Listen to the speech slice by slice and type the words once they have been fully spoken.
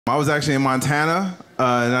I was actually in Montana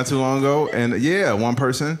not too long ago, and yeah, one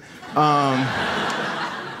person. And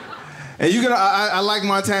you can, I like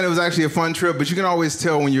Montana. It was actually a fun trip, but you can always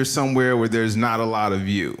tell when you're somewhere where there's not a lot of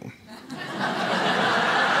you.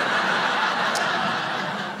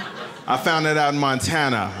 I found that out in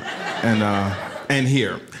Montana and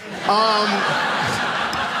here.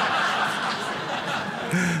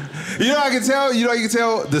 You know, I can tell. You know, you can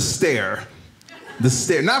tell the stare. The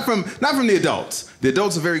stare, not from the adults. The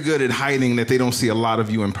adults are very good at hiding that they don't see a lot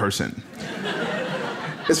of you in person.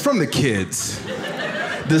 It's from the kids.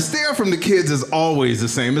 The stare from the kids is always the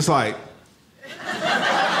same. It's like,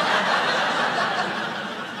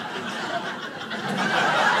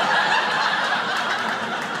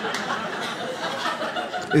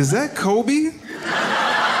 is that Kobe?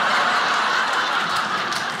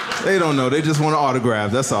 They don't know. They just want an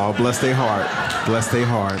autograph. That's all. Bless their heart. Bless their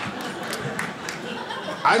heart.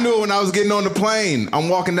 I knew it when I was getting on the plane. I'm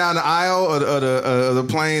walking down the aisle of the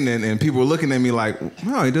plane, and people were looking at me like,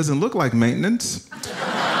 "Wow, he doesn't look like maintenance."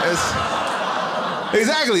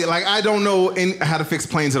 Exactly. Like, I don't know how to fix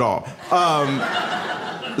planes at all.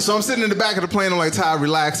 So I'm sitting in the back of the plane. I'm like, Ty,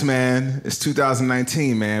 relax, man. It's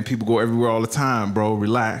 2019, man. People go everywhere all the time, bro.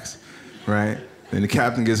 Relax, right? And the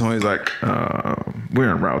captain gets home. He's like,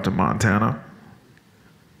 "We're en route to Montana.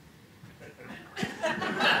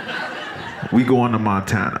 We going to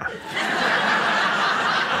Montana."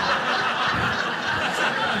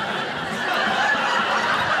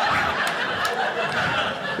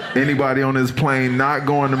 Anybody on this plane not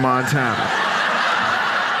going to Montana?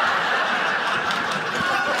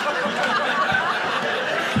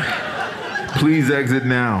 Please exit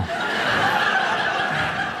now,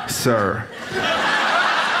 sir.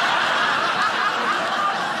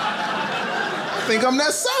 I think I'm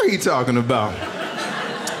that sir he talking about.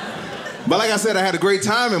 But like I said, I had a great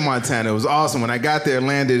time in Montana. It was awesome. When I got there,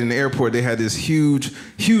 landed in the airport, they had this huge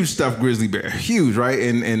stuffed grizzly bear. Huge, right?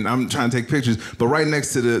 And I'm trying to take pictures. But right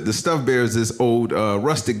next to the stuffed bear is this old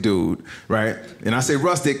rustic dude, right? And I say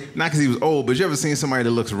rustic, not because he was old, but you ever seen somebody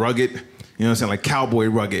that looks rugged? You know what I'm saying? Like cowboy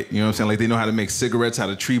rugged. You know what I'm saying? Like they know how to make cigarettes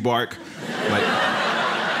out of tree bark.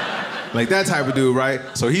 Like that type of dude, right?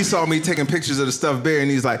 So he saw me taking pictures of the stuffed bear,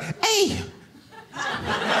 and he's like, "Hey."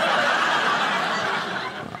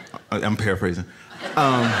 I'm paraphrasing.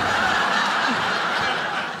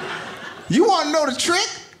 You want to know the trick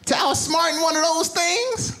to outsmarting one of those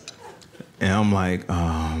things? And I'm like,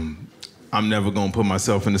 I'm never going to put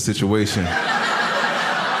myself in a situation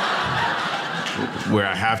where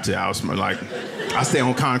I have to outsmart. Like, I stay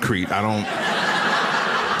on concrete. I don't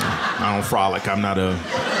frolic. I'm not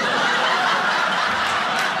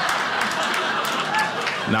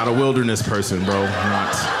a wilderness person, bro.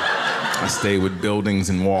 I stay with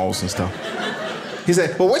buildings and walls and stuff. He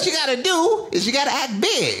said, well, what you gotta do is you gotta act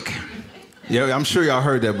big. Yeah, I'm sure y'all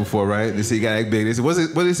heard that before, right? They say you gotta act big. They say, what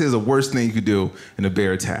is the worst thing you could do in a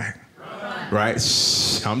bear attack? Right?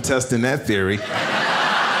 Shh, I'm testing that theory.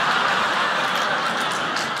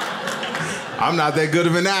 I'm not that good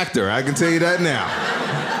of an actor, I can tell you that now.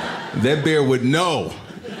 That bear would know,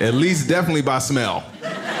 at least definitely by smell.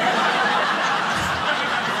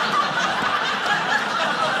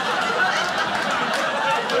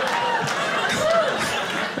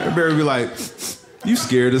 That bear would be like, you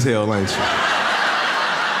scared as hell, ain't you?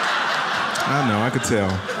 I know, I could tell.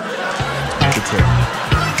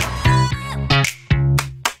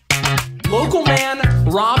 Local man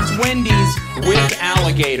robs Wendy's with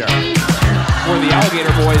alligator. We're the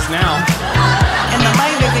alligator boys now. And the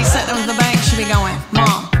lady that's sitting at the bank should be going,